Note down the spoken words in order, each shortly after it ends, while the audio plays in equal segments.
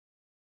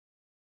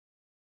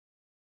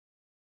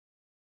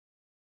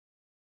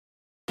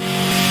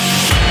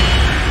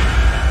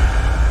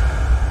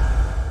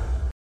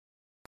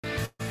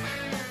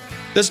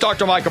This is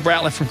Dr. Michael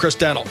Brantley from Chris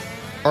Dental.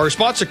 Our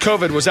response to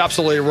COVID was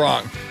absolutely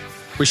wrong.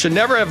 We should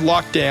never have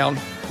locked down,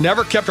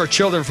 never kept our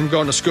children from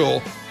going to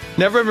school,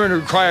 never been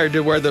required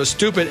to wear those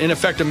stupid,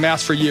 ineffective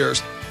masks for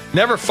years,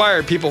 never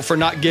fired people for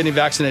not getting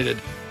vaccinated.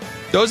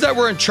 Those that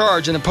were in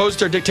charge and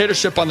imposed their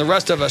dictatorship on the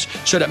rest of us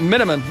should at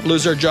minimum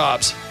lose their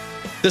jobs.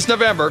 This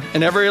November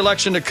and every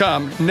election to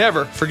come,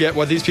 never forget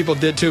what these people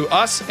did to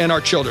us and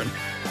our children.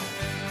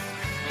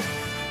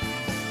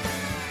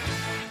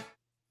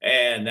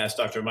 And that's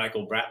Dr.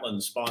 Michael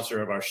Brantley,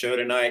 sponsor of our show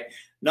tonight.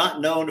 Not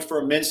known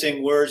for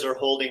mincing words or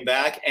holding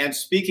back. And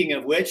speaking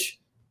of which,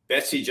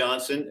 Betsy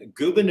Johnson,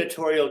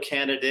 gubernatorial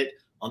candidate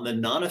on the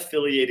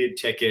non-affiliated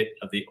ticket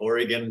of the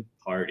Oregon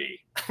Party.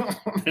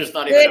 There's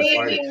not even a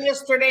party. Good evening,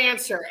 Mr.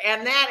 Dancer.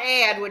 And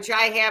that ad, which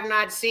I have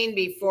not seen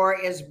before,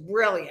 is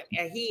brilliant.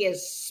 And he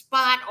is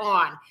spot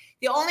on.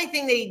 The only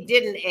thing that he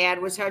didn't add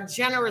was how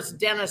generous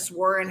dentists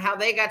were and how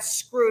they got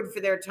screwed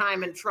for their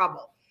time and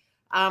trouble.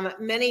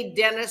 Many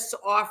dentists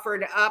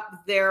offered up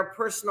their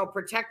personal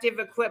protective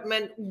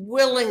equipment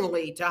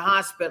willingly to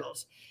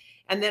hospitals.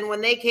 And then when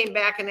they came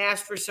back and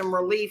asked for some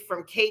relief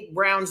from Kate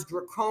Brown's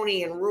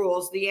draconian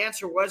rules, the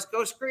answer was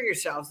go screw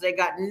yourselves. They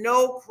got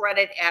no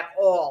credit at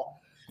all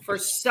for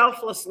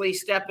selflessly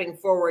stepping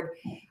forward.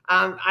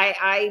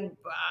 Getting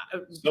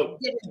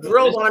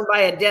drilled on by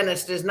a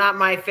dentist is not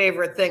my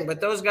favorite thing, but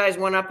those guys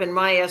went up, in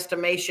my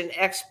estimation,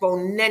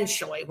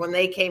 exponentially when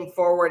they came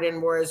forward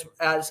and were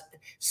as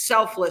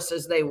selfless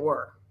as they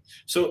were.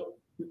 So,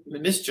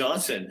 Mrs.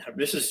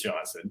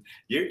 Johnson,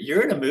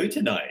 you're in a mood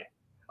tonight.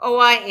 Oh,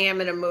 I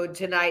am in a mood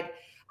tonight.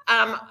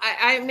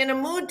 I'm in a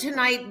mood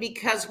tonight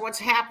because what's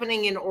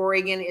happening in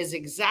Oregon is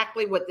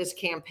exactly what this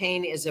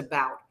campaign is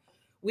about.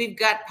 We've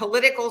got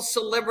political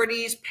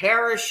celebrities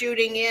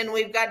parachuting in.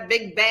 We've got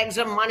big bags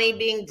of money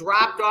being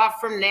dropped off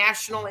from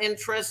national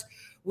interests.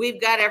 We've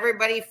got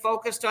everybody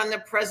focused on the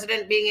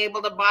president being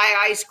able to buy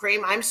ice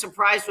cream. I'm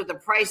surprised with the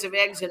price of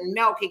eggs and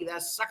milk. The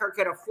sucker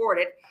could afford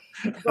it.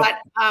 But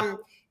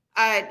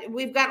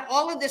we've got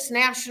all of this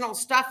national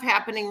stuff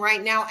happening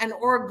right now, and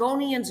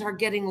Oregonians are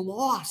getting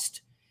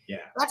lost. Yeah.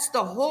 That's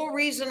the whole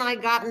reason I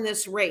got in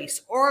this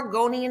race.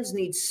 Oregonians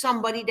need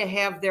somebody to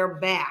have their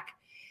back.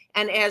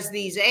 And as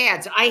these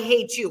ads, I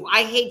hate you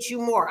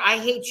more, I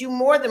hate you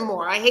more than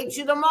more, I hate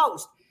you the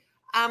most.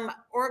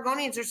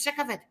 Oregonians are sick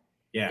of it.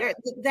 Yeah.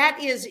 That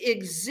is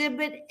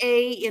exhibit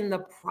A in the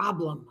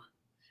problem.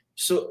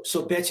 So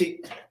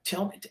Betsy,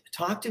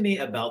 talk to me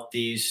about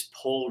these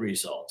poll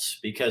results,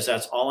 because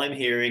that's all I'm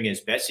hearing is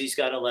Betsy's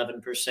got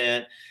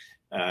 11%,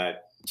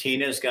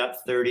 Tina's got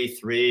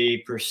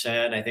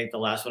 33%, I think the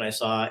last one I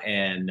saw,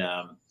 and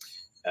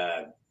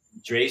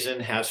Drazen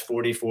has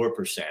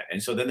 44%.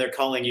 And so then they're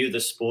calling you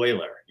the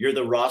spoiler. You're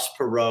the Ross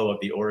Perot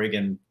of the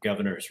Oregon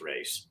governor's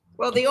race.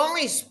 Well, the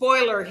only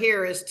spoiler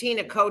here is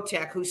Tina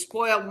Kotek, who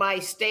spoiled my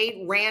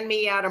state, ran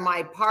me out of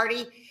my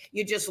party.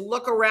 You just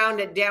look around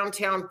at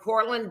downtown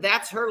Portland.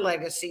 That's her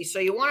legacy. So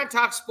you want to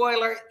talk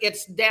spoiler,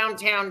 it's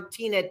downtown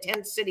Tina,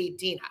 Tent City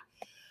Tina.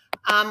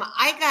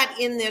 I got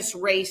in this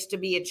race to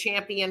be a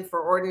champion for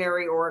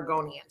ordinary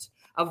Oregonians.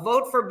 A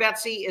vote for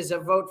Betsy is a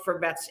vote for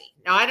Betsy.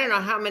 Now, I don't know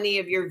how many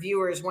of your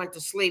viewers went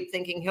to sleep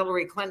thinking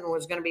Hillary Clinton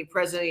was going to be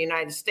president of the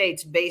United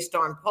States based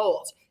on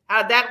polls.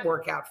 How'd that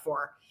work out for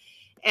her?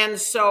 And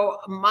so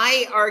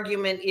my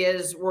argument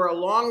is we're a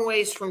long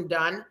ways from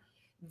done.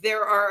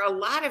 There are a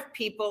lot of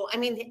people. I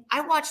mean,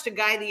 I watched a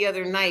guy the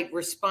other night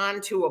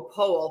respond to a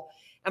poll,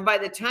 and by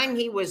the time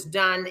he was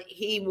done,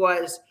 he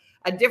was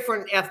a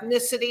different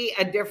ethnicity,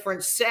 a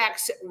different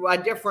sex, a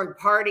different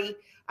party.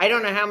 I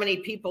don't know how many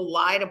people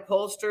lie to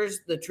pollsters.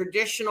 The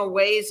traditional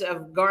ways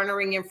of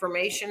garnering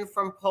information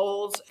from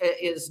polls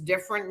is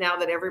different now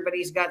that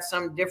everybody's got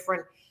some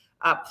different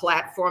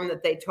platform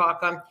that they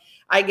talk on.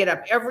 I get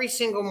up every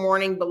single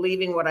morning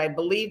believing what I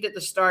believed at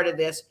the start of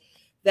this,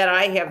 that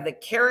I have the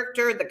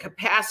character, the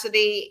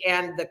capacity,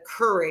 and the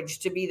courage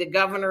to be the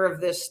governor of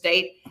this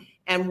state.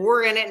 And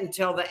we're in it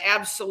until the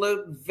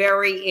absolute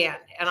very end.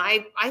 And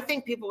I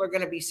think people are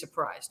going to be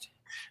surprised.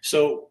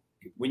 So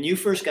when you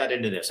first got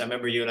into this, I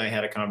remember you and I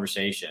had a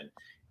conversation,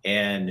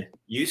 and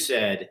you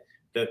said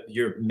that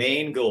your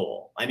main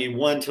goal, I mean,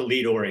 one, to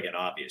lead Oregon,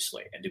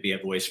 obviously, and to be a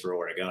voice for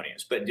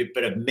Oregonians,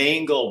 but a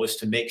main goal was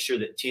to make sure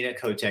that Tina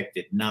Kotek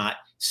did not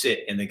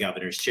sit in the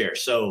governor's chair.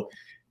 So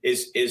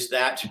is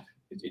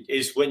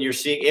when you're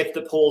seeing, if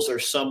the polls are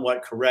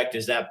somewhat correct,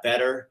 is that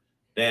better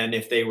than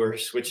if they were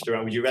switched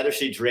around? Would you rather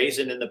see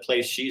Drazen in the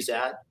place she's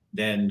at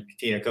than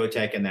Tina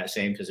Kotek in that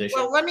same position?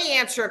 Well, let me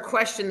answer a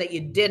question that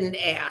you didn't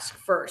ask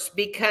first,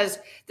 because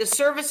the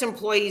Service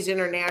Employees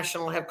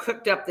International have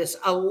cooked up this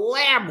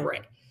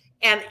elaborate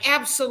and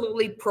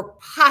absolutely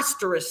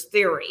preposterous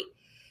theory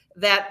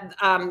that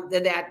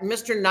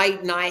Mr.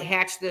 Knight and I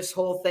hatched this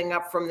whole thing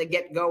up from the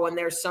get-go, and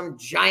there's some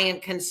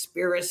giant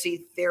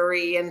conspiracy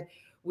theory, and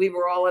we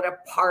were all at a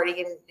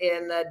party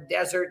in the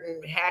desert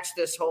and hatched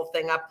this whole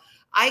thing up.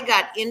 I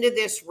got into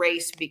this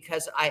race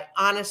because I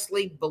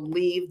honestly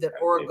believe that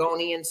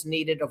Oregonians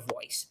needed a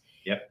voice.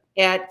 Yep.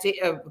 at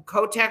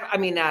Kotek. I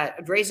mean,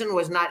 Drazen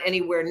was not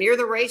anywhere near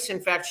the race. In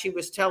fact, she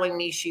was telling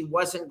me she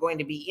wasn't going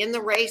to be in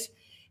the race.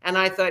 And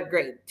I thought,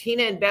 great,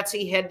 Tina and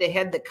Betsy head to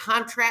head. The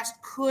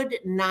contrast could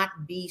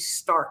not be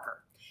starker.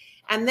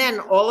 And then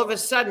all of a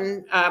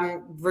sudden,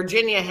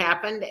 Virginia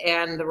happened,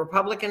 and the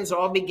Republicans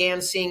all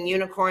began seeing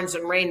unicorns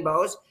and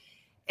rainbows,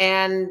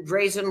 and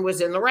Drazen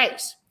was in the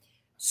race.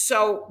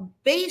 So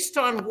based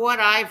on what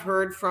I've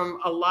heard from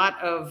a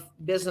lot of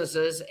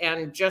businesses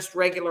and just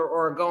regular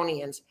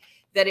Oregonians,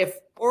 that if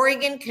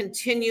Oregon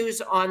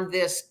continues on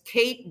this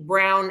Kate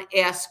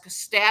Brown-esque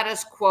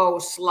status quo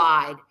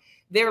slide,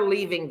 they're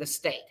leaving the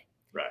state.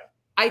 Right.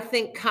 I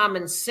think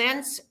common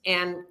sense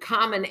and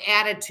common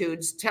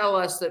attitudes tell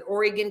us that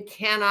Oregon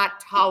cannot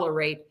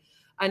tolerate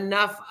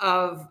enough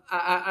of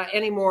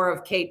any more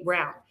of Kate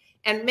Brown.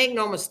 And make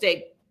no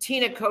mistake,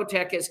 Tina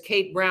Kotek is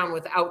Kate Brown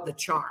without the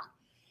charm.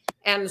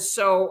 And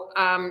so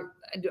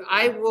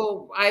I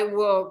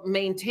will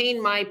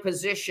maintain my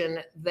position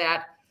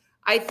that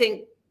I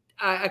think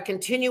a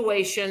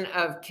continuation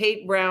of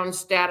Kate Brown's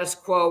status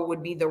quo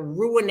would be the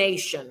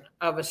ruination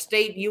of a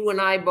state you and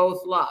I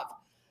both love.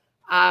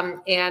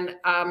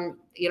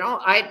 You know,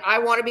 I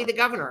want to be the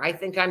governor. I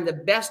think I'm the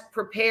best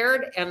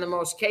prepared and the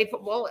most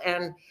capable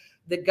and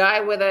the guy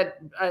with a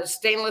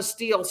stainless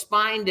steel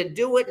spine to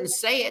do it and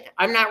say it.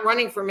 I'm not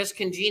running for Miss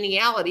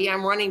Congeniality.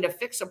 I'm running to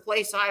fix a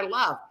place I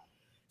love.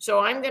 So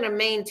I'm going to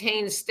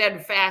maintain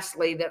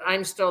steadfastly that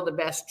I'm still the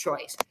best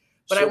choice.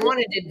 But I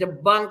wanted to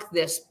debunk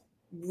this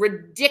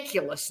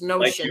ridiculous notion.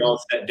 Like you all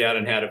sat down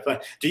and had a fun.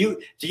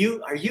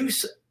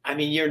 I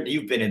mean,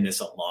 you've been in this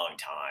a long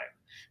time,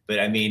 but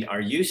I mean,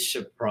 are you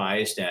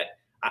surprised that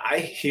I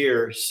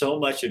hear so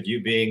much of you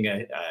being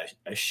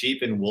a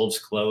sheep in wolf's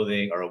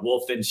clothing or a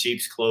wolf in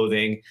sheep's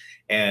clothing?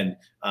 And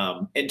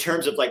in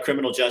terms of like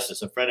criminal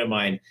justice, a friend of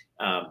mine,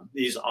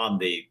 he's on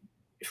the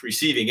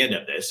receiving end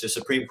of this. The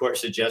Supreme Court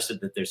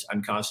suggested that there's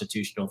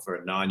unconstitutional for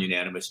a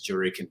non-unanimous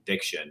jury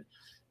conviction,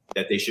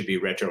 that they should be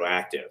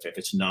retroactive if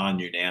it's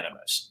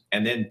non-unanimous.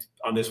 And then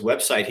on this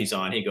website he's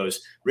on, he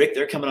goes, Rick,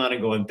 they're coming on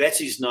and going,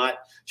 Betsy's not,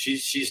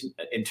 she's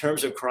in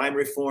terms of crime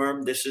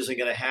reform, this isn't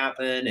going to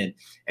happen.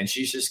 And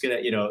she's just going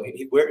to, you know,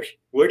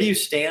 where do you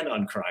stand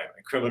on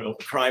criminal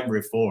crime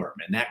reform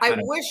and that kind of?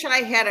 I wish I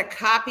had a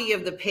copy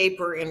of the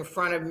paper in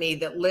front of me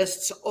that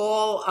lists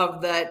all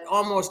of the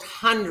almost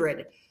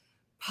 100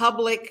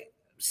 public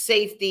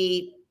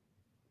safety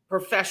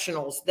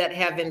professionals that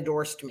have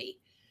endorsed me.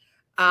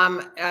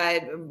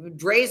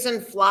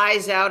 Drazen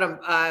flies out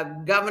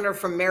a governor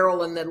from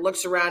Maryland that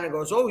looks around and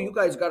goes, oh, you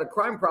guys got a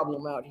crime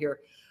problem out here.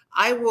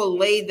 I will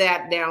lay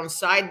that down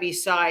side by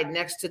side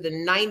next to the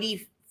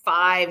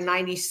 95,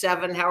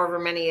 97, however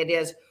many it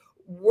is,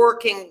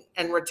 working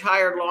and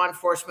retired law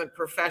enforcement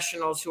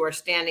professionals who are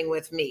standing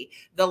with me.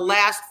 The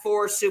last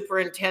 4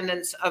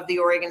 superintendents of the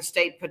Oregon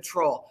State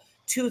Patrol,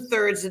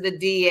 2/3 of the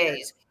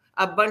DAs,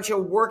 a bunch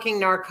of working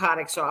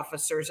narcotics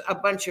officers, a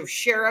bunch of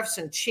sheriffs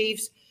and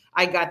chiefs.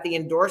 I got the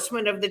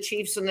endorsement of the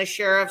chiefs and the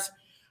sheriffs.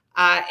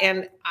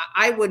 And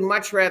I would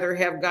much rather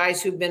have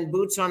guys who've been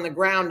boots on the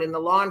ground in the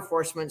law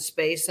enforcement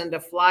space than to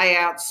fly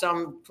out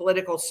some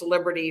political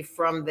celebrity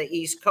from the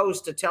East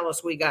Coast to tell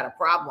us we got a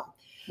problem.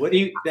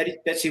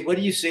 Betsy, what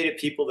do you say to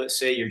people that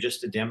say you're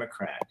just a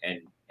Democrat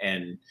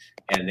and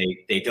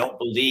they don't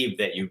believe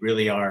that you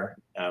really are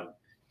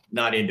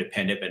not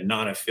independent, but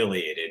not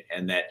affiliated,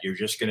 and that you're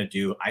just going to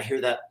do? I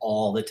hear that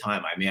all the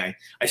time. I mean,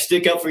 I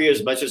stick up for you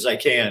as much as I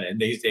can, and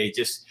they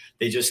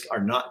just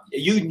are not.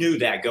 You knew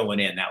that going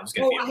in, that was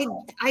going to be a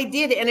problem. I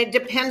did, and it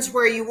depends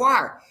where you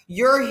are.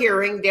 You're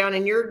hearing down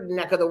in your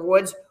neck of the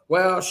woods,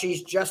 well,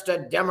 she's just a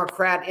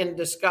Democrat in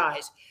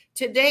disguise.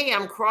 Today,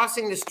 I'm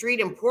crossing the street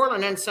in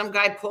Portland, and some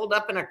guy pulled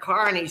up in a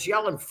car, and he's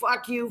yelling,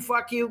 fuck you,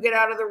 get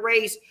out of the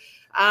race.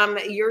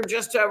 You're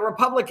just a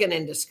Republican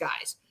in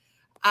disguise.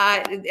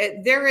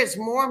 There is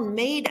more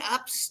made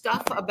up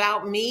stuff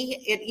about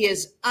me. It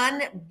is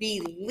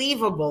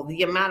unbelievable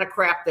the amount of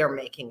crap they're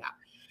making up.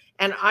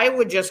 And I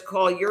would just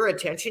call your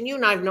attention. You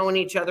and I have known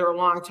each other a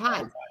long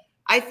time.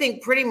 I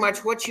think pretty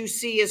much what you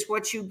see is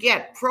what you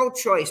get.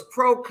 Pro-choice,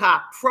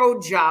 pro-cop,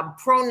 pro-job,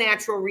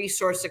 pro-natural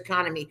resource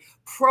economy,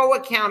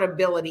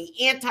 pro-accountability,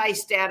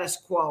 anti-status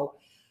quo.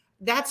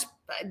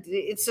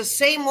 It's the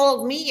same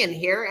old me in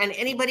here, and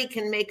anybody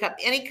can make up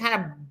any kind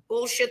of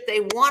bullshit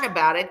they want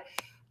about it.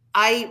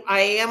 I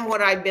am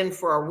what I've been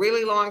for a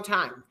really long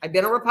time. I've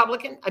been a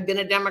Republican. I've been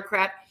a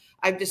Democrat.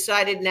 I've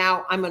decided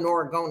now I'm an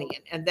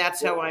Oregonian, and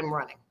that's how I'm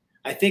running.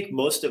 I think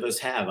most of us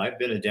have. I've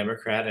been a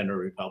Democrat and a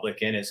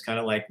Republican. It's kind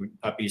of like when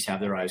puppies have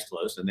their eyes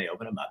closed and they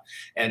open them up.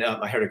 And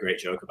I heard a great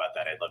joke about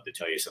that. I'd love to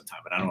tell you sometime,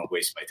 but I don't want to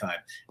waste my time.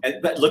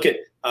 But look at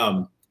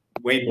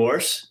Wayne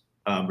Morse,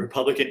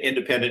 Republican,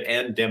 Independent,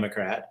 and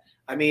Democrat.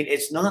 I mean,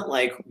 it's not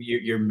like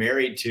you're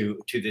married to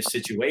this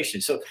situation.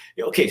 So,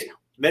 okay,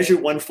 Measure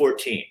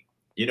 114.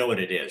 You know what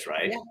it is,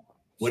 right? Yeah,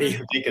 what do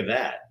you think of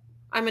that?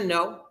 I'm a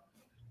no.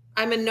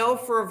 I'm a no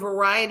for a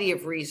variety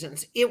of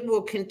reasons. It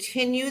will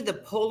continue the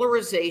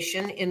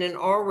polarization in an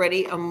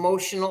already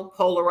emotional,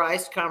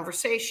 polarized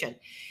conversation.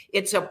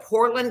 It's a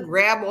Portland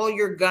grab all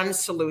your guns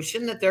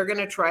solution that they're going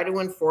to try to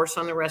enforce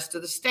on the rest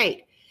of the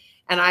state.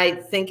 And I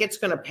think it's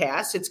going to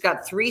pass. It's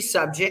got 3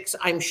 subjects.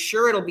 I'm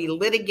sure it'll be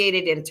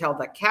litigated until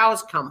the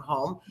cows come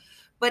home,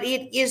 but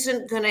it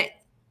isn't going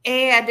to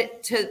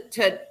add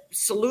to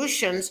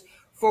solutions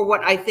for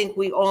what I think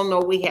we all know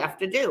we have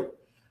to do.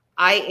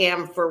 I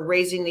am for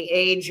raising the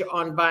age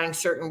on buying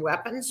certain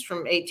weapons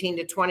from 18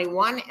 to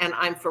 21, and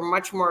I'm for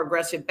much more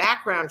aggressive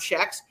background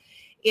checks,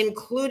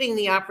 including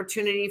the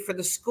opportunity for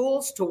the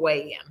schools to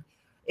weigh in.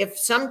 If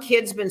some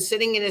kid's been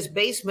sitting in his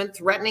basement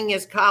threatening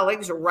his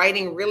colleagues or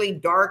writing really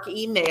dark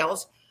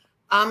emails,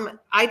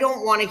 I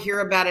don't want to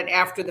hear about it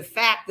after the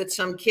fact that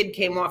some kid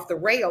came off the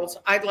rails.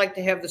 I'd like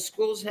to have the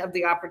schools have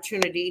the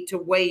opportunity to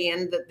weigh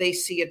in that they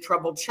see a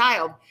troubled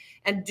child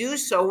and do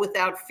so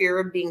without fear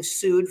of being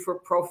sued for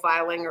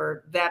profiling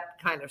or that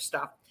kind of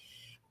stuff.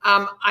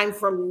 I'm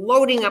for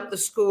loading up the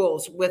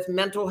schools with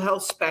mental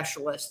health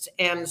specialists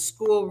and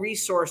school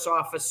resource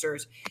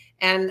officers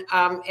and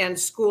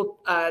school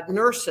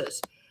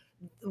nurses.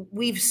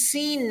 We've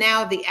seen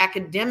now the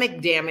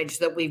academic damage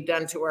that we've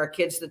done to our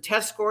kids. The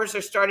test scores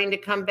are starting to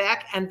come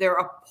back, and they're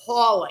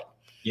appalling.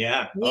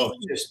 Yeah.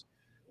 Just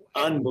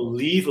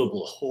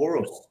unbelievable,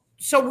 horrible.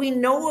 So we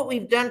know what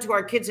we've done to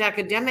our kids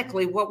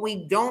academically. What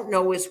we don't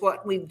know is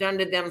what we've done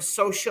to them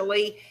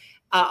socially,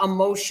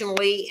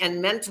 emotionally,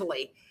 and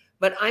mentally.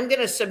 But I'm going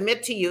to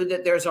submit to you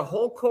that there's a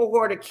whole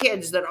cohort of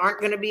kids that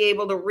aren't going to be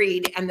able to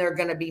read, and they're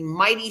going to be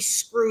mighty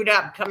screwed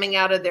up coming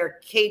out of their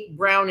Kate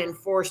Brown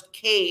enforced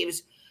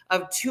caves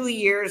of 2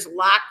 years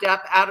locked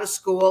up out of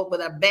school with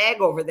a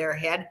bag over their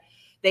head.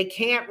 They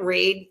can't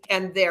read,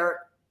 and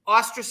they're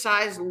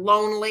ostracized,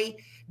 lonely,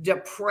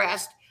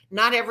 depressed.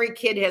 Not every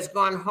kid has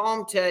gone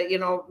home to,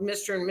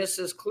 Mr. and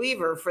Mrs.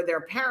 Cleaver for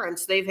their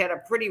parents. They've had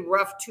a pretty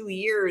rough 2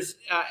 years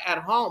at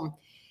home.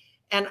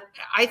 And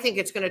I think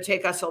it's going to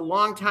take us a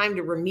long time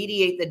to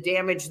remediate the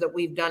damage that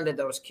we've done to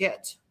those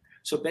kids.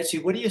 So, Betsy,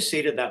 what do you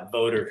say to that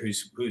voter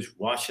who's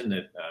watching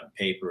the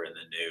paper and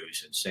the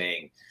news and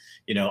saying,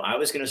 I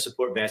was going to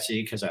support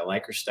Betsy because I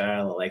like her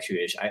style, I like who she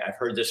is. I've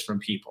heard this from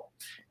people,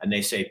 and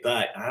they say,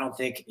 but I don't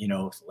think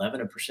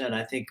 11%.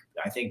 I think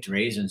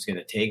Drazen's going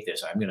to take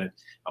this. I'm going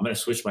to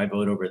switch my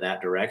vote over that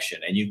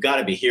direction. And you've got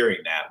to be hearing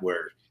that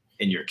where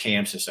in your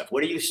camps and stuff.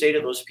 What do you say to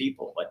those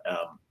people?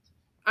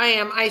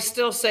 I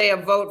still say a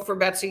vote for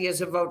Betsy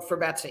is a vote for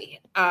Betsy.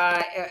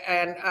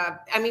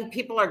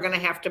 People are going to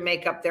have to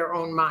make up their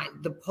own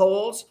mind. The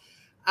polls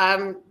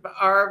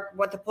are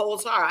what the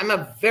polls are. I'm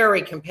a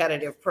very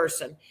competitive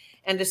person.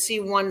 And to see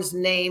one's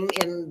name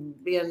in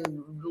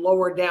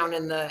lower down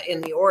in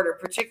the order,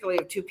 particularly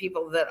of 2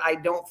 people that I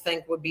don't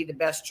think would be the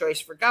best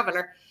choice for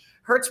governor,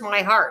 hurts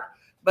my heart.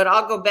 But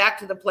I'll go back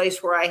to the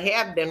place where I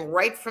have been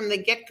right from the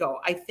get-go.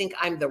 I think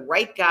I'm the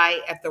right guy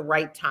at the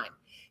right time.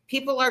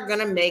 People are going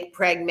to make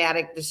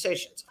pragmatic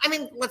decisions.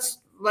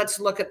 Let's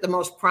look at the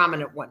most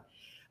prominent one.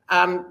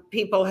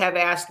 People have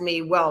asked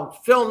me, well,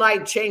 Phil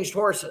Knight changed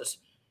horses.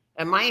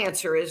 And my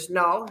answer is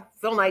no,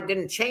 Phil Knight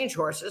didn't change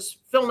horses.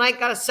 Phil Knight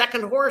got a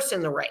second horse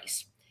in the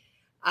race.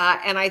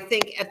 And I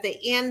think at the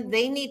end,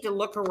 they need to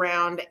look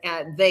around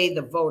at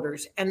the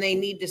voters, and they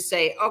need to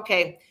say,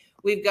 okay,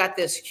 we've got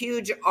this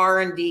huge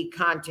R&D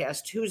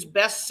contest. Who's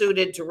best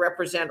suited to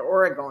represent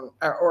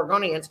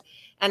Oregonians?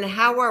 And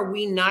how are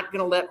we not going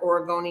to let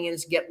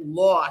Oregonians get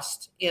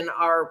lost in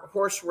our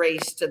horse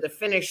race to the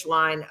finish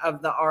line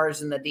of the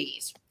R's and the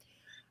D's?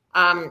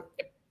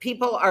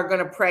 People are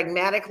going to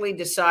pragmatically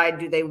decide,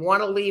 do they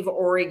want to leave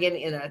Oregon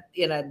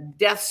in a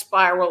death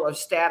spiral of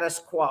status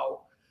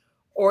quo,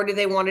 or do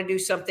they want to do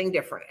something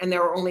different? And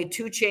there are only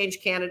 2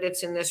 change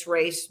candidates in this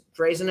race,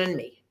 Drazen and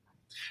me.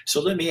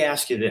 So let me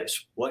ask you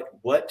this.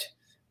 What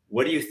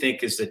do you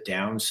think is the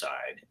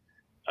downside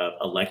of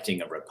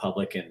electing a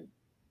Republican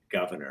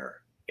governor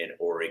in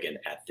Oregon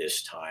at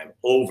this time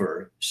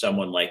over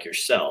someone like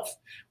yourself?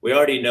 We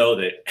already know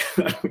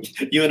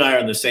that you and I are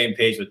on the same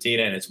page with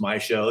Tina, and it's my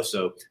show,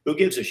 so who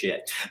gives a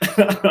shit?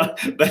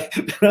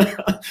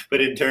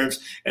 but in terms,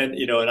 and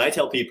I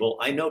tell people,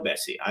 I know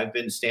Betsy. I've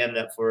been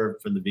standing up for her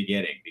from the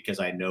beginning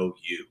because I know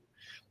you.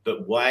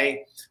 But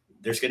why?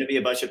 There's going to be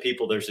a bunch of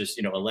people. There's this,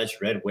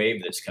 alleged red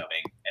wave that's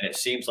coming, and it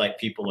seems like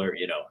people are,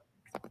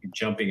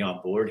 jumping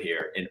on board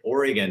here in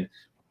Oregon.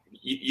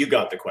 You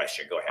got the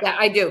question. Go ahead. Yeah,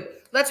 I do.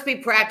 Let's be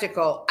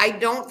practical. I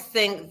don't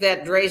think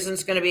that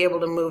Drazen's going to be able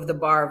to move the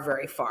bar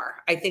very far.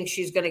 I think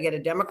she's going to get a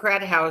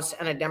Democrat House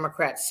and a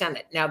Democrat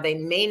Senate. Now, they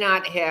may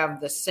not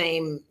have the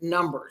same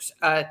numbers.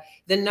 The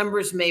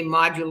numbers may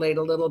modulate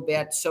a little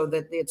bit so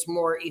that it's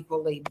more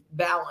equally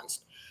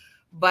balanced.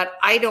 But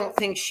I don't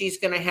think she's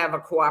going to have a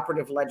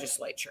cooperative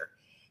legislature.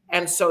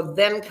 And so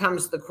then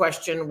comes the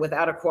question,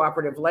 without a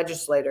cooperative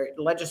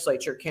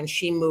legislature, can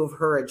she move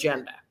her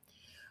agenda?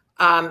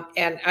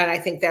 And I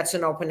think that's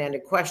an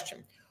open-ended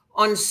question.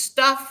 On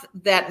stuff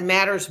that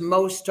matters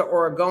most to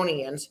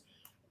Oregonians,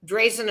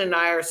 Drazen and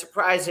I are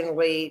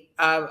surprisingly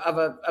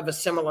of a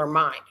similar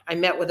mind. I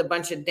met with a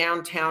bunch of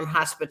downtown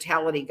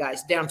hospitality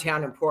guys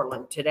downtown in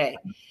Portland today.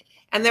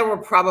 And there were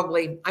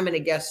probably, I'm going to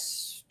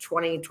guess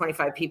 20,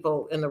 25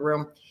 people in the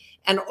room.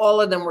 And all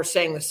of them were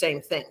saying the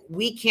same thing.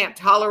 We can't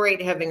tolerate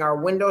having our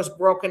windows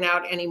broken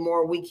out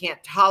anymore. We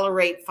can't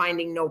tolerate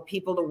finding no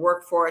people to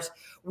work for us.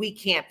 We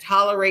can't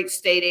tolerate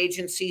state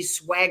agencies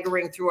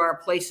swaggering through our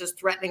places,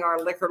 threatening our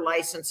liquor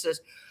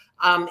licenses,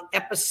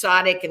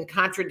 episodic and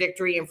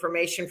contradictory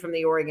information from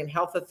the Oregon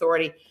Health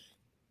Authority.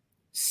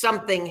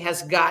 Something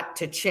has got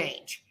to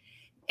change.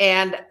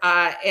 And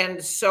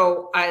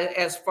so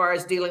as far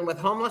as dealing with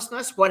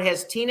homelessness, what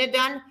has Tina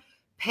done?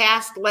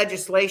 Passed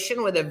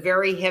legislation with a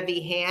very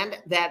heavy hand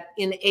that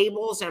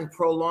enables and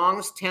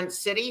prolongs tent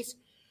cities.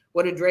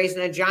 What did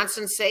Drazen and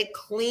Johnson say?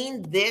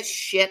 Clean this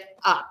shit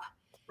up.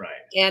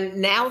 Right. And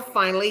now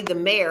finally the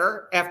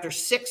mayor, after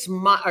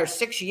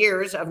 6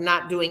 years of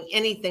not doing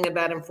anything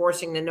about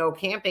enforcing the no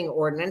camping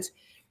ordinance,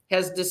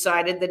 has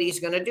decided that he's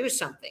going to do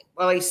something.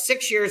 Well, he's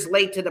 6 years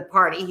late to the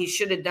party. He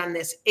should have done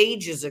this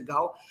ages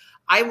ago.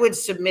 I would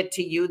submit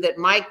to you that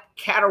my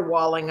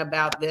caterwauling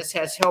about this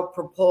has helped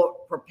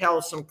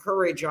propel some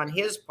courage on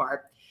his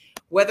part.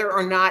 Whether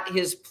or not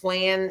his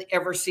plan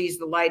ever sees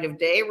the light of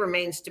day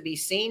remains to be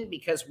seen,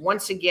 because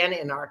once again,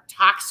 in our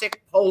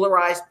toxic,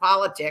 polarized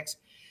politics,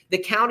 the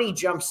county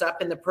jumps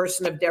up in the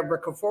person of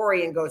Deborah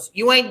Kafori and goes,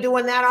 "You ain't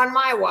doing that on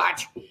my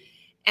watch."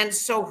 And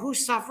so who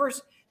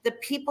suffers? The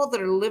people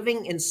that are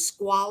living in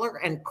squalor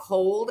and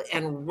cold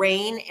and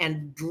rain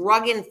and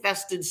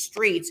drug-infested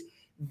streets.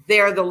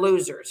 They're the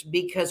losers,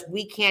 because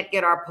we can't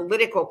get our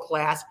political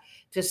class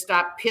to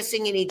stop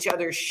pissing in each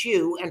other's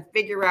shoe and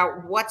figure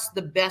out what's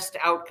the best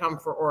outcome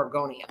for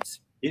Oregonians.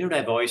 You know what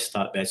I've always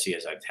thought, Betsy,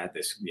 as I've had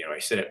this, I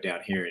said it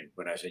down here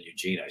when I was in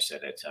Eugene, I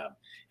said it,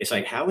 it's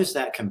like, how is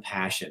that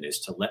compassion,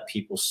 is to let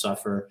people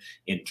suffer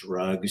in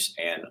drugs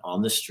and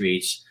on the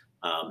streets,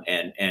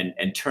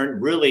 and turn,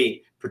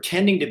 really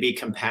pretending to be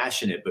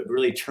compassionate, but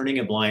really turning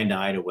a blind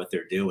eye to what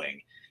they're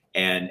doing.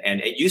 And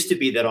it used to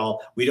be that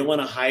we don't want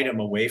to hide them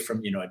away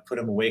from, and put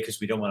them away because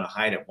we don't want to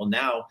hide them. Well,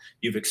 now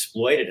you've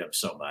exploited them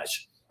so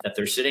much that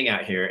they're sitting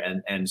out here,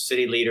 and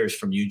city leaders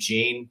from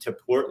Eugene to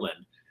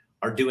Portland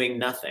are doing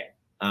nothing.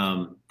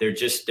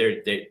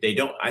 They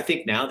don't, I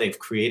think now they've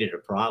created a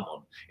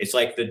problem. It's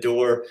like the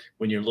door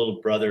when your little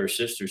brother or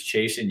sister's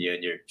chasing you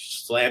and you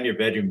slam your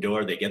bedroom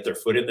door, they get their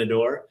foot in the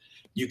door.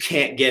 You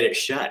can't get it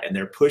shut, and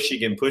they're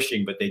pushing and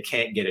pushing, but they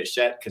can't get it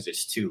shut because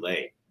it's too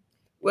late.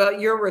 Well,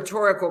 your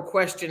rhetorical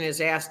question is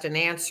asked and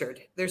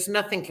answered. There's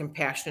nothing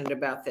compassionate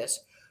about this.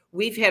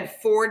 We've had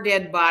 4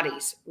 dead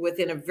bodies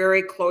within a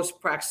very close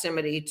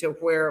proximity to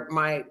where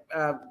my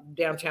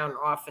downtown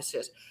office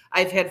is.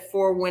 I've had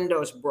 4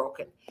 windows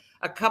broken.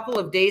 A couple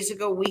of days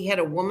ago, we had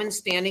a woman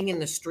standing in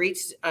the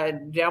streets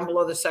down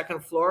below the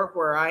 2nd floor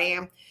where I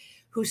am,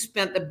 who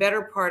spent the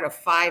better part of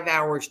 5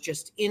 hours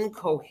just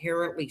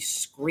incoherently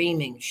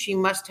screaming. She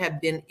must have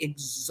been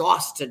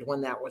exhausted when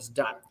that was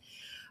done.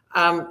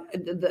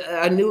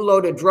 A new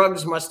load of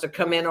drugs must have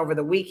come in over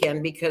the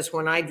weekend, because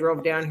when I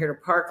drove down here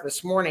to park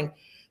this morning,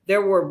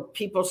 there were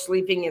people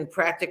sleeping in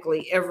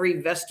practically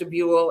every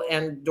vestibule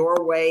and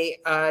doorway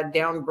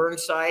down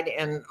Burnside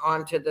and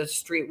onto the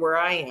street where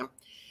I am.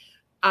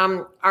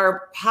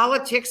 Our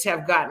politics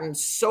have gotten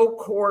so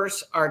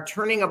coarse, are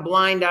turning a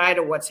blind eye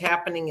to what's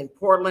happening in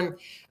Portland,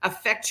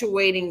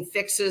 effectuating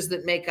fixes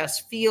that make us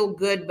feel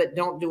good but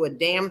don't do a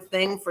damn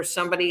thing for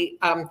somebody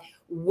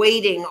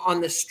waiting on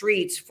the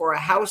streets for a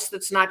house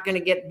that's not going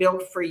to get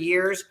built for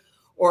years,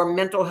 or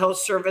mental health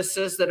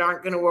services that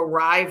aren't going to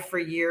arrive for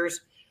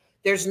years.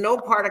 There's no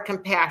part of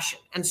compassion.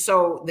 And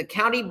so the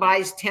county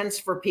buys tents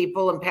for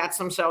people and pats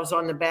themselves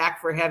on the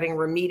back for having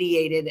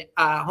remediated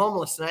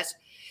homelessness.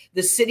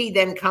 The city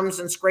then comes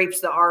and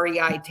scrapes the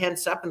REI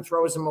tents up and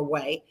throws them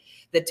away.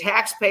 The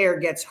taxpayer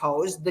gets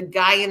hosed. The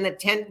guy in the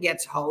tent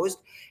gets hosed.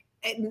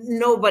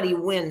 Nobody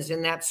wins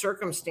in that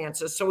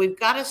circumstances. So we've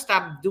got to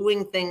stop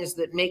doing things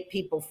that make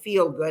people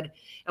feel good.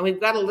 And we've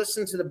got to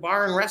listen to the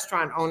bar and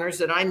restaurant owners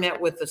that I met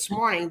with this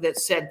morning that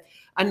said,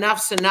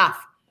 enough's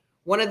enough.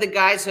 One of the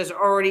guys has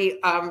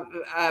already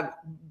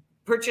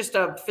purchased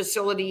a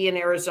facility in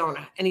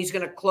Arizona, and he's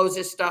going to close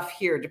his stuff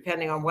here,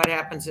 depending on what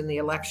happens in the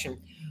election.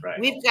 Right.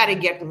 We've got to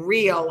get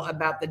real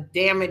about the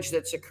damage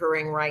that's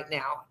occurring right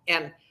now.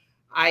 And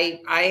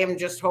I am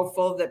just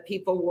hopeful that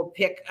people will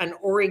pick an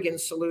Oregon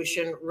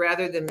solution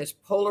rather than this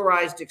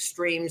polarized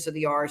extremes of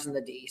the R's and the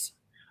D's.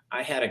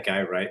 I had a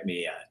guy write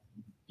me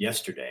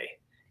yesterday,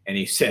 and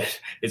he said,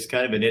 it's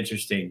kind of an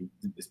interesting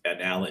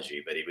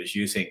analogy, but he was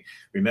using,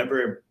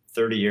 remember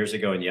 30 years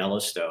ago in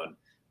Yellowstone,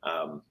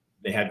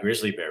 they had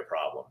grizzly bear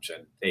problems,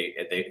 and they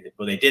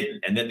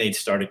didn't. And then they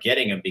started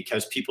getting them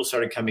because people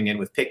started coming in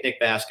with picnic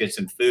baskets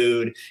and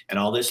food and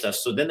all this stuff.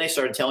 So then they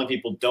started telling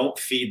people, don't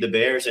feed the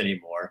bears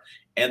anymore.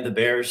 And the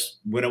bears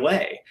went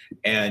away.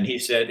 And he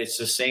said, it's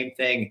the same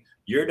thing.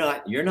 You're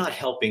not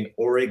helping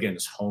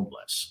Oregon's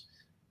homeless.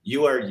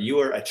 you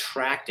are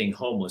attracting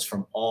homeless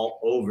from all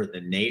over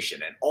the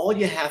nation. And all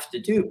you have to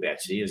do,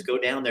 Betsy, is go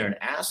down there and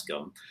ask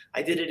them.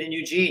 I did it in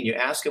Eugene. You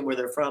ask them where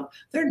they're from.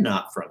 They're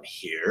not from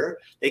here.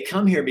 They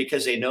come here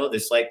because they know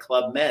this, like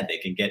Club Med. They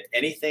can get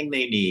anything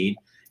they need.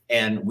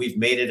 And we've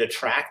made it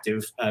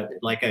attractive,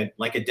 like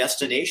a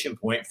destination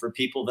point for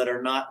people that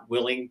are not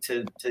willing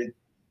to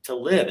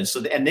live. And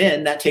so, and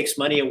then that takes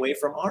money away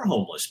from our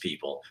homeless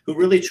people who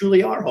really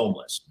truly are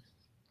homeless.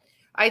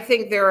 I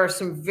think there are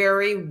some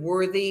very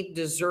worthy,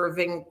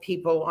 deserving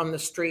people on the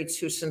streets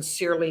who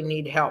sincerely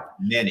need help.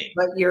 Many.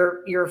 But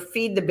your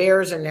feed the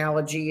bears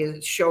analogy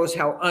shows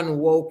how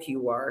unwoke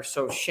you are.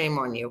 So shame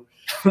on you.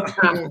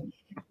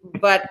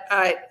 But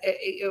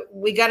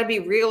we got to be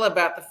real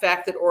about the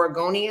fact that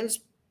Oregonians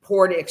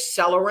poured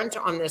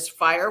accelerant on this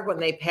fire when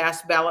they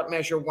passed ballot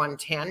measure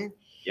 110.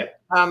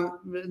 Yep.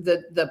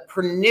 The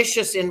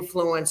pernicious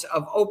influence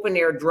of open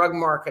air drug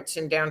markets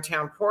in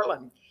downtown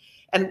Portland.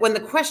 And when the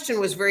question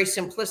was very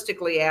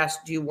simplistically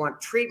asked, do you want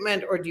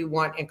treatment or do you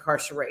want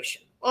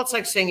incarceration? Well, it's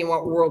like saying you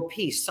want world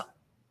peace.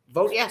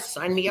 Vote yes,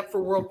 sign me up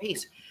for world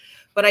peace.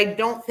 But I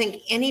don't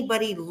think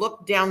anybody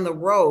looked down the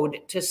road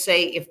to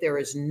say if there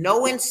is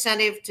no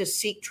incentive to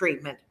seek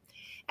treatment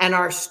and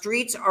our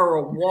streets are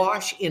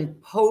awash in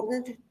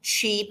potent,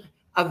 cheap,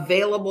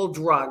 available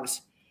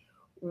drugs,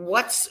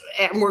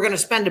 and we're going to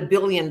spend $1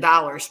 billion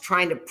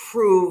trying to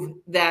prove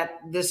that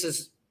this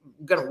is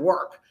going to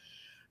work.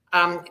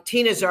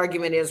 Tina's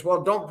argument is,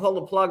 well, don't pull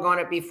the plug on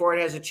it before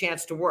it has a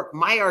chance to work.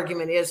 My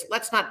argument is,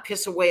 let's not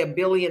piss away $1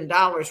 billion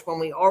when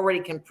we already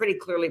can pretty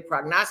clearly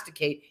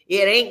prognosticate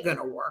it ain't going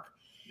to work.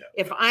 Yeah.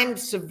 If I'm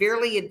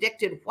severely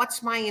addicted,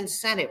 what's my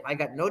incentive? I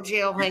got no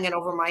jail hanging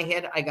over my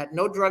head. I got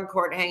no drug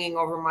court hanging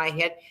over my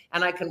head.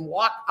 And I can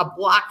walk a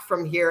block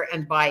from here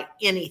and buy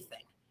anything.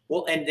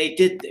 Well, and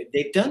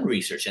they've done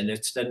research and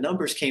the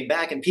numbers came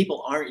back and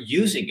people aren't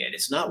using it.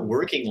 It's not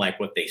working like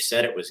what they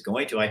said it was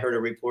going to. I heard a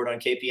report on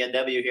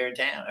KPNW here in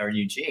town or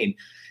Eugene.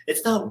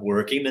 It's not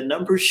working. The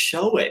numbers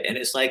show it. And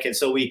it's like, and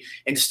so we,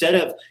 instead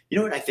of, you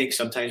know what I think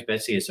sometimes,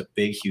 Betsy, it's a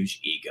big, huge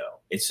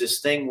ego. It's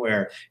this thing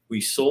where we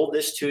sold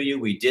this to you,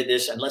 we did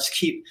this, and let's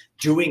keep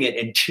doing it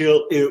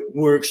until it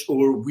works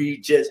or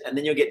and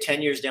then you'll get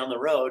 10 years down the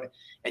road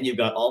and you've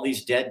got all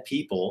these dead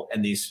people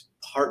and these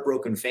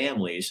heartbroken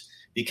families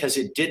because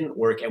it didn't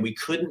work and we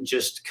couldn't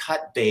just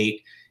cut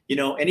bait. You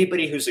know,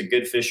 anybody who's a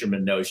good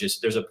fisherman knows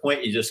just there's a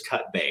point you just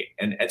cut bait.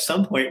 And at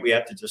some point we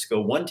have to just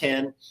go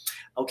 110.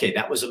 Okay,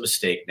 that was a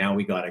mistake. Now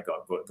we got to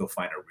go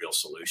find a real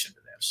solution to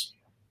this.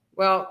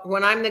 Well,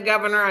 when I'm the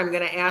governor, I'm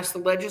going to ask the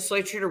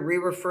legislature to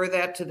re-refer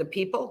that to the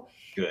people.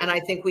 Good. And I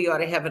think we ought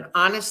to have an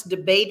honest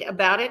debate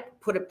about it,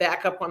 put it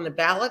back up on the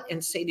ballot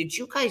and say, did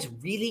you guys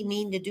really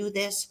mean to do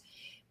this?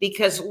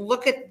 Because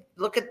look at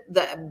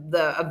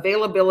the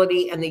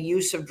availability and the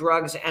use of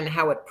drugs and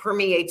how it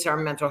permeates our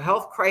mental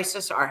health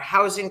crisis, our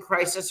housing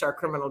crisis, our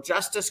criminal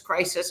justice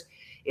crisis.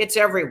 It's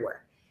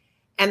everywhere.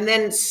 And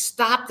then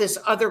stop this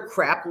other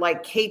crap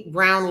like Kate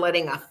Brown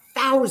letting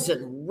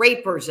 1,000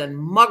 rapers and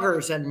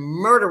muggers and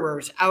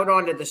murderers out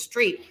onto the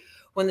street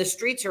when the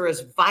streets are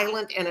as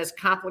violent and as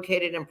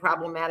complicated and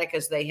problematic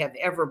as they have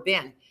ever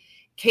been.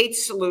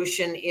 Kate's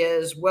solution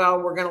is, well,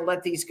 we're going to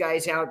let these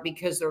guys out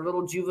because their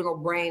little juvenile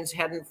brains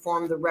hadn't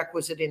formed the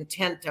requisite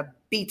intent to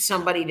beat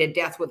somebody to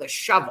death with a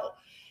shovel.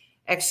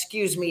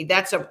 Excuse me,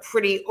 that's a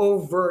pretty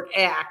overt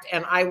act.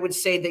 And I would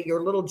say that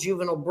your little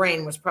juvenile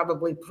brain was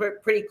probably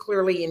pretty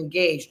clearly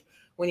engaged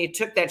when you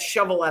took that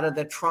shovel out of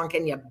the trunk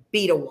and you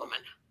beat a woman.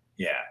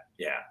 Yeah.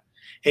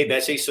 Hey,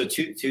 Betsy, so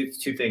two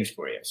things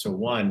for you. So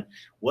one,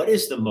 what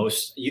is the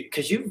most,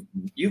 because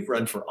you've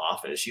run for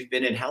office. You've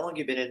been in, how long have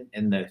you been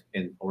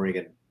in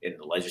Oregon in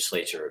the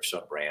legislature of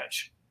some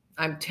branch?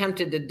 I'm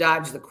tempted to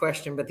dodge the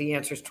question, but the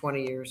answer is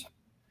 20 years.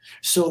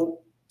 So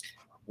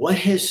what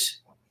has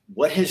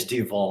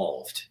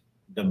devolved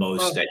the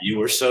most that you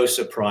were so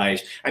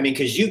surprised? I mean,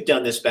 because you've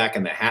done this back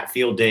in the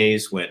Hatfield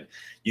days when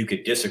you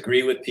could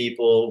disagree with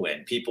people,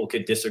 when people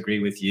could disagree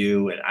with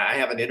you. And I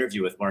have an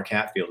interview with Mark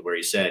Hatfield where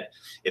he said,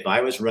 if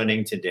I was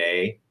running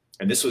today,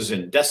 and this was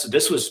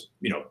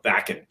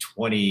back in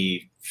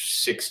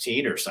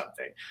 2016 or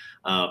something,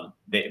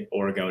 the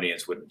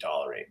Oregonians wouldn't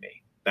tolerate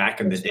me. Back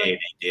in the day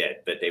they did,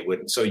 but they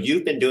wouldn't. So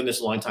you've been doing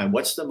this a long time.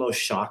 What's the most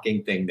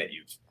shocking thing that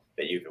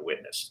you've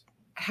witnessed?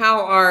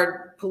 How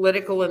our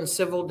political and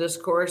civil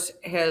discourse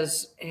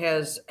has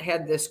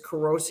had this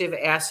corrosive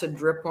acid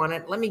drip on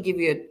it. Let me give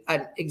you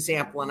an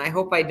example, and I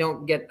hope I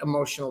don't get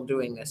emotional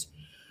doing this.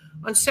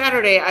 On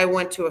Saturday, I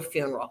went to a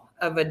funeral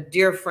of a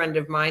dear friend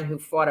of mine who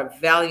fought a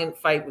valiant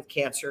fight with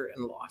cancer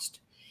and lost.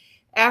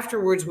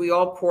 Afterwards, we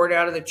all poured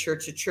out of the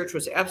church. The church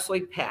was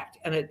absolutely packed,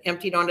 and it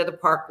emptied onto the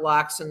park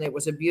blocks, and it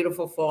was a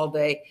beautiful fall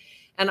day.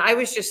 And I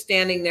was just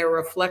standing there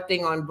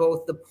reflecting on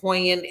both the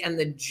poignant and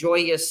the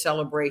joyous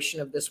celebration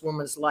of this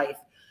woman's life,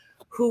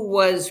 who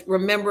was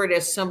remembered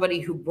as somebody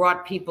who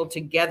brought people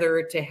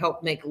together to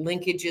help make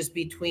linkages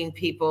between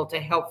people, to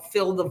help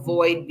fill the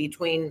void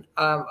between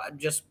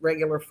just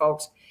regular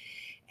folks.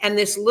 And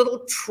this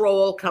little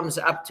troll comes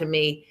up to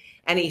me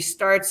And he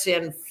starts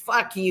in,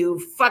 fuck you,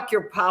 fuck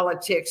your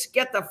politics,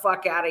 get the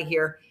fuck out of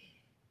here.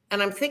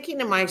 And I'm thinking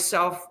to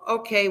myself,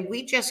 okay,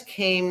 we just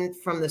came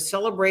from the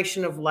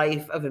celebration of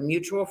life of a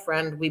mutual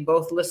friend. We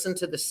both listened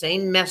to the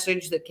same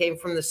message that came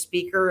from the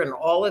speaker and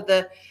all of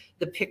the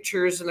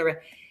pictures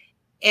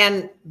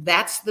and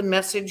that's the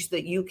message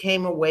that you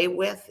came away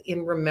with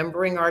in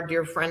remembering our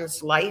dear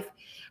friend's life.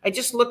 I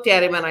just looked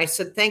at him and I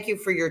said, thank you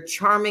for your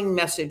charming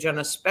message on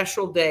a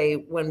special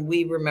day when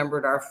we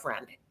remembered our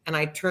friend. And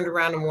I turned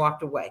around and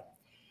walked away.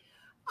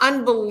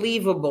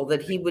 Unbelievable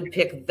that he would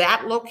pick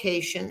that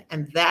location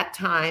and that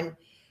time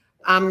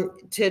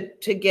to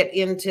get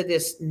into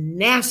this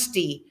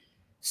nasty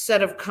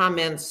set of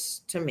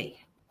comments to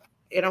me.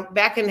 You know,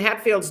 back in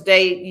Hatfield's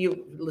day,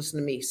 you listen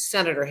to me,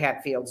 Senator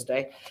Hatfield's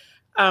day,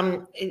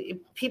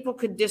 people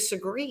could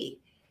disagree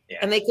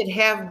and they could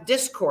have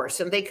discourse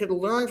and they could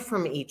learn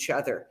from each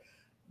other.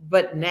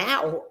 But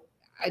now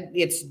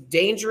it's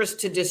dangerous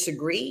to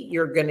disagree.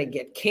 You're going to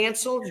get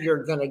canceled.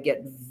 You're going to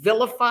get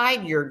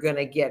vilified. You're going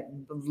to get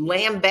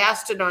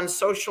lambasted on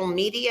social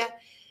media.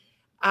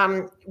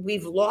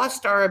 We've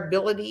lost our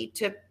ability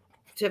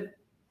to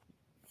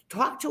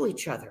talk to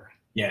each other.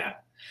 Yeah,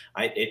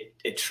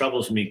 it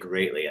troubles me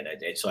greatly, and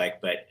it's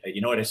like, but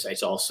you know what?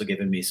 It's also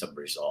given me some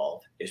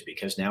resolve, is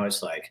because now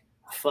it's like,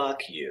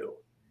 fuck you.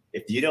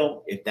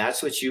 If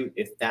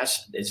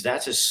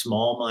that's as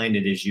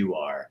small-minded as you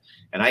are,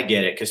 and I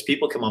get it, because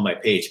people come on my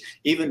page,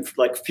 even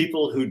like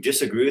people who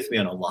disagree with me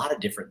on a lot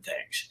of different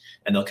things,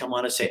 and they'll come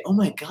on and say, oh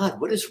my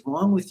God, what is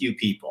wrong with you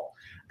people?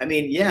 I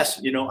mean, yes,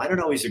 you know, I don't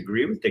always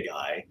agree with the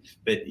guy,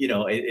 but you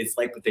know, it's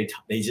like, but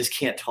they just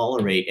can't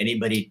tolerate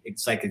anybody.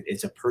 It's like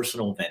it's a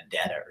personal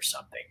vendetta or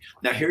something.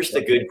 Now, here's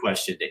the good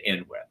question to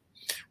end with.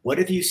 What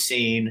have you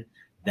seen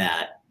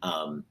that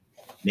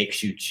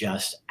makes you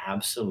just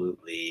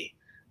absolutely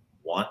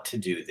want to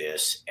do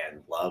this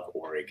and love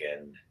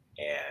Oregon?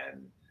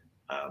 And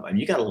I mean,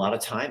 you got a lot of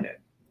time in,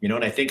 you know,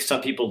 and I think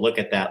some people look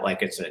at that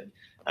like it's a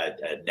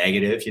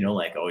negative, you know,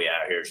 like, oh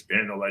yeah, here's been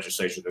in the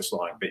legislature this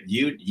long, but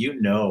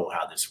you know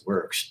how this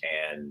works.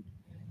 And,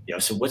 you know,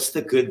 so what's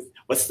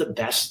the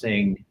best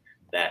thing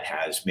that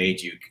has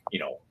made you, you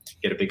know,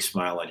 get a big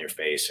smile on your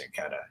face and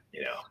kind of,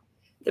 you know?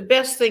 The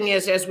best thing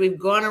is, as we've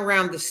gone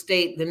around the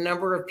state, the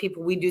number of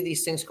people, we do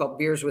these things called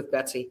Beers with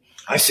Betsy.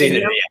 I see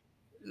that.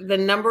 The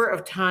number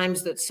of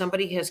times that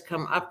somebody has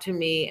come up to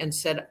me and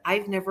said,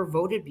 I've never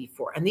voted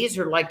before. And these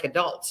are like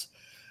adults.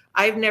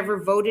 I've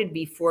never voted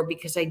before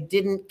because I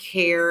didn't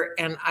care.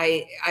 And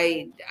I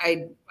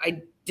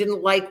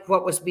didn't like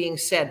what was being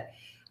said.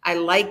 I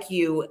like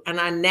you. And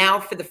I'm now,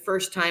 for the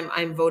first time,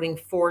 I'm voting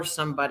for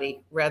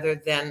somebody rather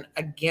than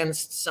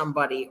against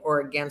somebody or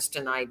against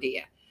an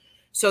idea.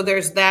 So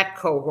there's that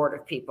cohort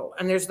of people.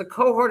 And there's the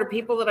cohort of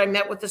people that I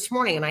met with this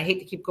morning. And I hate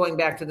to keep going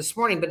back to this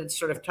morning, but it's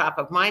sort of top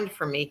of mind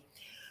for me,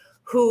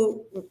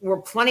 who were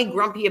plenty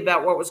grumpy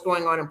about what was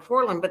going on in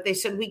Portland. But they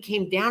said, we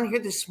came down here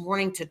this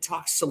morning to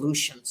talk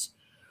solutions.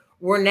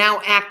 We're now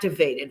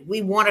activated.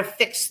 We want to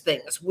fix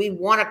things. We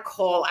want to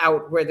call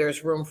out where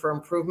there's room for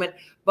improvement.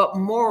 But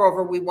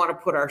moreover, we want to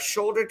put our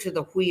shoulder to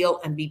the wheel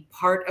and be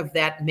part of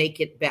that, make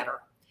it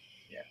better.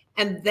 Yeah.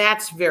 And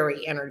that's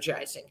very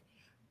energizing.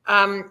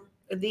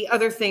 The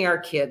other thing are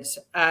kids.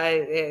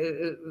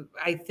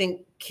 I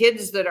think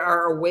kids that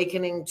are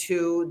awakening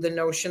to the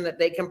notion that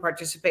they can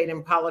participate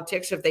in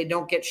politics if they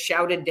don't get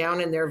shouted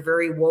down in their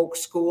very woke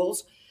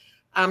schools,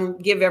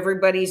 give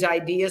everybody's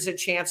ideas a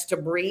chance to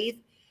breathe.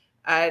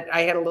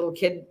 I had a little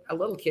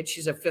kid,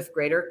 she's a fifth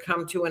grader,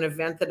 come to an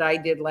event that I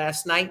did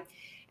last night.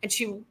 And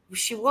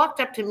she walked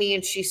up to me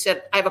and she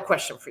said, I have a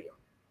question for you.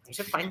 I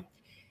said, fine.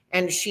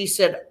 And she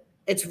said,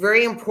 it's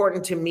very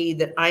important to me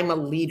that I'm a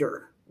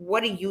leader.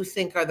 What do you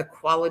think are the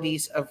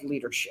qualities of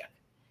leadership?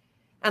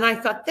 And I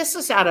thought, this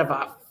is out of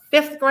a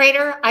fifth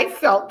grader. I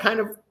felt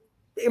kind of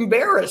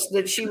embarrassed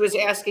that she was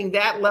asking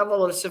that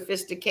level of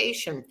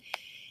sophistication.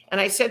 And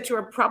I said to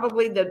her,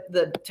 probably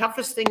the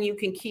toughest thing you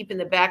can keep in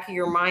the back of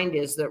your mind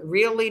is that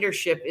real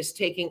leadership is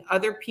taking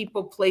other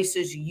people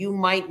places you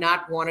might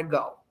not want to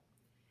go.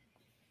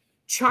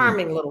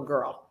 Charming little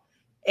girl.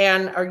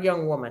 And our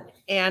young woman.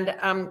 And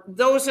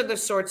those are the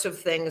sorts of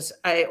things.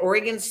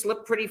 Oregon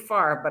slipped pretty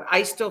far, but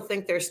I still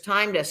think there's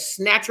time to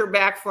snatch her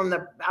back from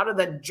out of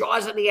the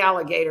jaws of the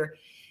alligator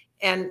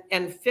and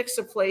fix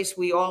a place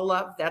we all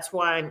love. That's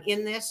why I'm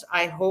in this.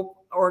 I hope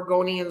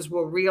Oregonians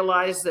will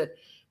realize that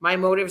my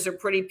motives are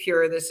pretty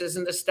pure. This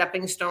isn't a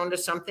stepping stone to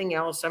something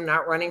else. I'm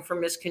not running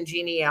for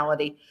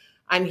miscongeniality.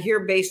 I'm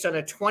here based on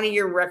a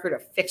 20-year record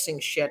of fixing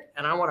shit,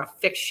 and I want to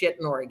fix shit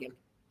in Oregon.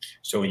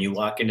 So when you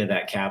walk into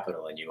that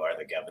Capitol and you are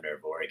the governor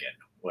of Oregon,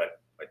 what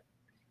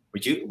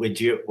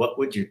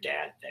would your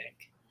dad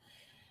think?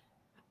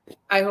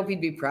 I hope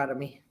he'd be proud of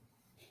me.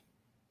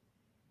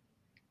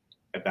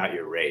 About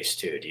your race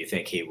too. Do you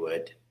think he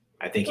would?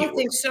 I think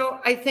so.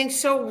 I think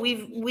so.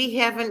 We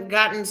haven't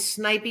gotten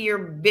snipey or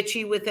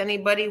bitchy with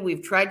anybody.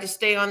 We've tried to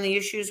stay on the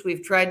issues.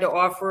 We've tried to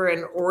offer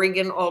an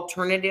Oregon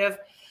alternative.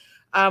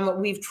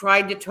 We've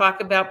tried to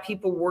talk about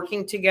people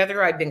working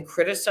together. I've been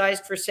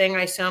criticized for saying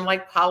I sound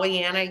like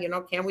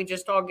Pollyanna. Can we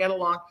just all get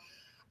along?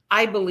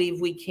 I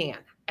believe we can.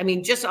 I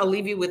mean, I'll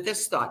leave you with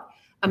this thought.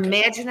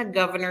 Imagine a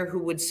governor who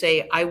would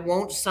say, I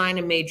won't sign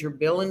a major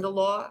bill into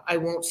law. I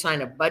won't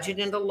sign a budget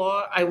into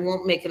law. I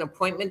won't make an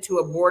appointment to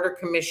a board or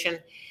commission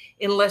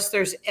unless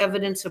there's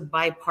evidence of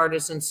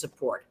bipartisan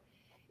support.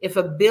 If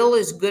a bill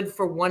is good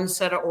for one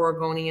set of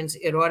Oregonians,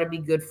 it ought to be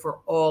good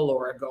for all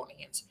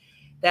Oregonians.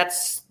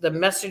 That's the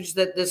message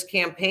that this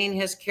campaign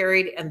has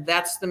carried, and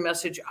that's the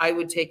message I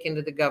would take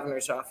into the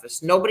governor's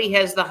office. Nobody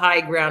has the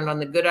high ground on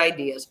the good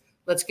ideas.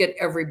 Let's get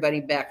everybody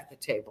back at the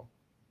table.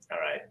 All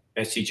right.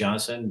 Betsy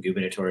Johnson,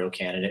 gubernatorial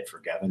candidate for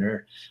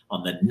governor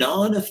on the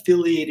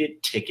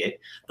non-affiliated ticket,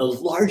 the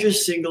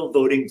largest single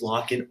voting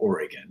bloc in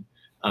Oregon.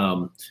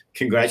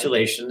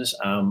 Congratulations.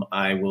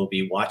 I will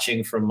be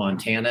watching from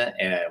Montana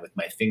with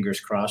my fingers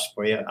crossed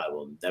for you. I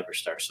will never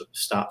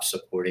stop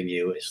supporting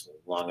you as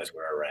long as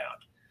we're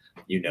around.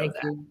 You know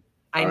that.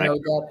 I know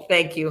that.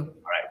 Thank you. All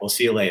right. We'll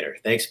see you later.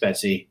 Thanks,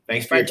 Betsy.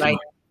 Thanks for your time.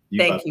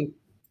 Thank you.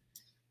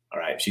 All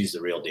right. She's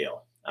the real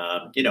deal.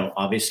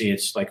 Obviously,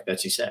 it's like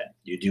Betsy said,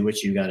 you do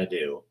what you got to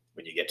do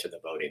when you get to the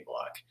voting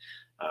block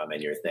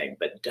and your thing.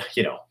 But,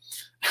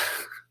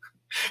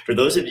 for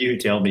those of you who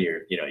tell me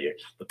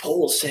the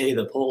polls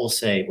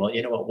say, well,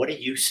 you know what do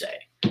you say?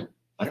 I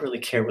don't really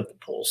care what the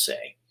polls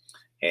say.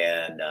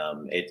 And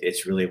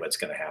it's really what's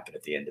going to happen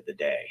at the end of the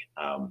day.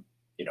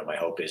 My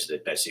hope is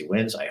that Betsy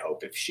wins. I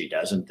hope if she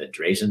doesn't, that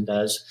Drazen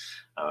does.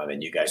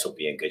 And you guys will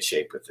be in good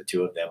shape with the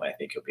two of them. I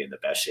think you'll be in the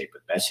best shape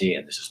with Betsy.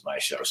 And this is my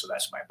show, so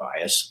that's my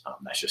bias.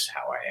 That's just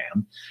how I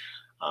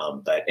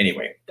am. But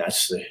anyway,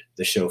 that's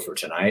the show for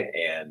tonight.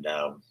 And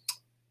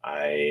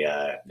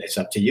it's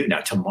up to you. Now,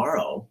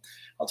 tomorrow,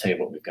 I'll tell you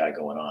what we've got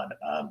going on.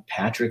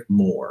 Patrick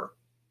Moore,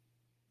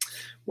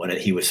 when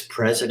he was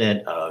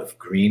president of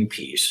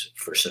Greenpeace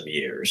for some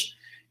years,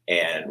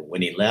 and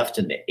when he left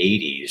in the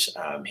 80s,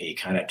 he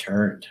kind of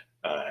turned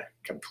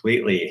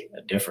completely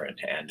different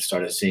and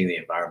started seeing the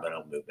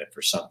environmental movement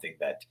for something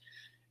that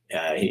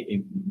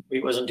he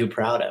wasn't too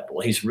proud of.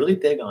 Well, he's really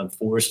big on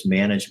forest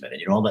management.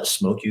 And all that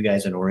smoke you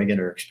guys in Oregon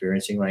are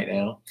experiencing right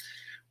now?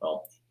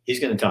 Well, he's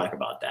going to talk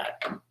about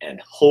that.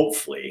 And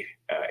hopefully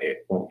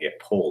it won't get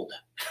pulled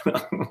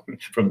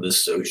from the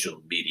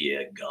social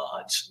media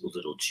gods,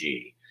 little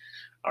g.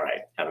 All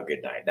right. Have a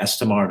good night. That's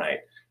tomorrow night.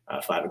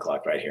 5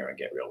 o'clock right here on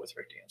Get Real with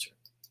Rick Dancer.